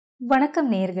வணக்கம்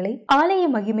நேயர்களே, ஆலய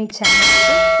மகிமை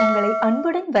சேனலுக்கு உங்களை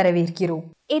அன்புடன் வரவேற்கிறோம்.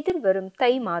 எதிர்வரும்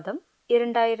தை மாதம்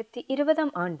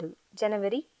 2020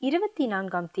 ஜனவரி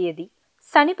 24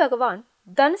 சனி பகவான்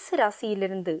தனுசு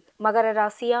ராசியிலிருந்து மகர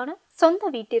ராசியான சொந்த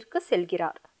வீட்டிற்கு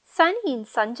செல்கிறார். சனியின்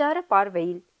சஞ்சார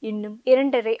பார்வையில் இன்னும்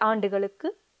 2.5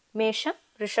 ஆண்டுகளுக்கு மேஷம்,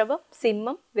 ரிஷபம்,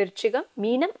 சிம்மம், விருச்சிகம்,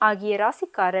 மீனம் ஆகிய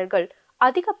ராசிக்காரர்கள்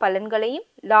அதிக பலன்களையும்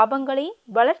லாபங்களையும்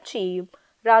வளர்ச்சியையும்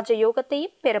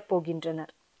ராஜயோகத்தையும்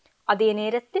பெறப்போகின்றனர். அதே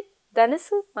நேரத்தில்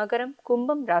தனுசு, மகரம்,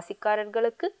 கும்பம்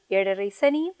ராசிக்காரர்களுக்கு 7.5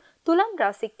 சனியும், துலாம்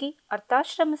ராசிக்கு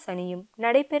அர்த்தாஷ்டம சனியும்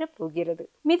நடைபெற போகிறது.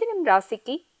 மிதுனம்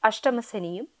ராசிக்கு அஷ்டம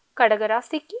சனியும், கடக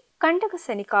ராசிக்கு கண்டக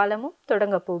சனி காலமும்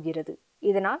தொடங்க போகிறது.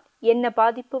 இதனால் என்ன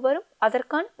பாதிப்பு வரும்,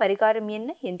 அதற்கான பரிகாரம் என்ன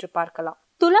என்று பார்க்கலாம்.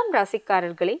 துலாம்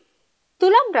ராசிக்காரர்களே,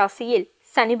 துலாம் ராசியில்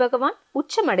சனி பகவான்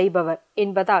உச்சமடைபவர்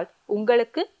என்பதால்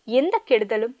உங்களுக்கு எந்த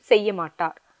கெடுதலும் செய்ய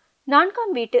மாட்டார்.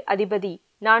 4ஆம் வீட்டு அதிபதி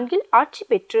 4இல் ஆட்சி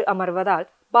பெற்று அமர்வதால்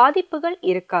பாதிப்புகள்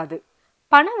இருக்காது.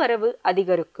 பணவரவு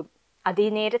அதிகரிக்கும். அதே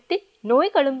நேரத்தில்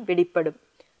நோய்களும் வெளிப்படும்.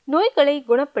 நோய்களை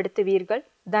குணப்படுத்துவீர்கள்.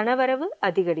 தனவரவு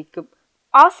அதிகரிக்கும்.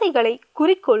 ஆசைகளை,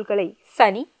 குறிக்கோள்களை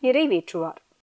சனி நிறைவேற்றுவார்.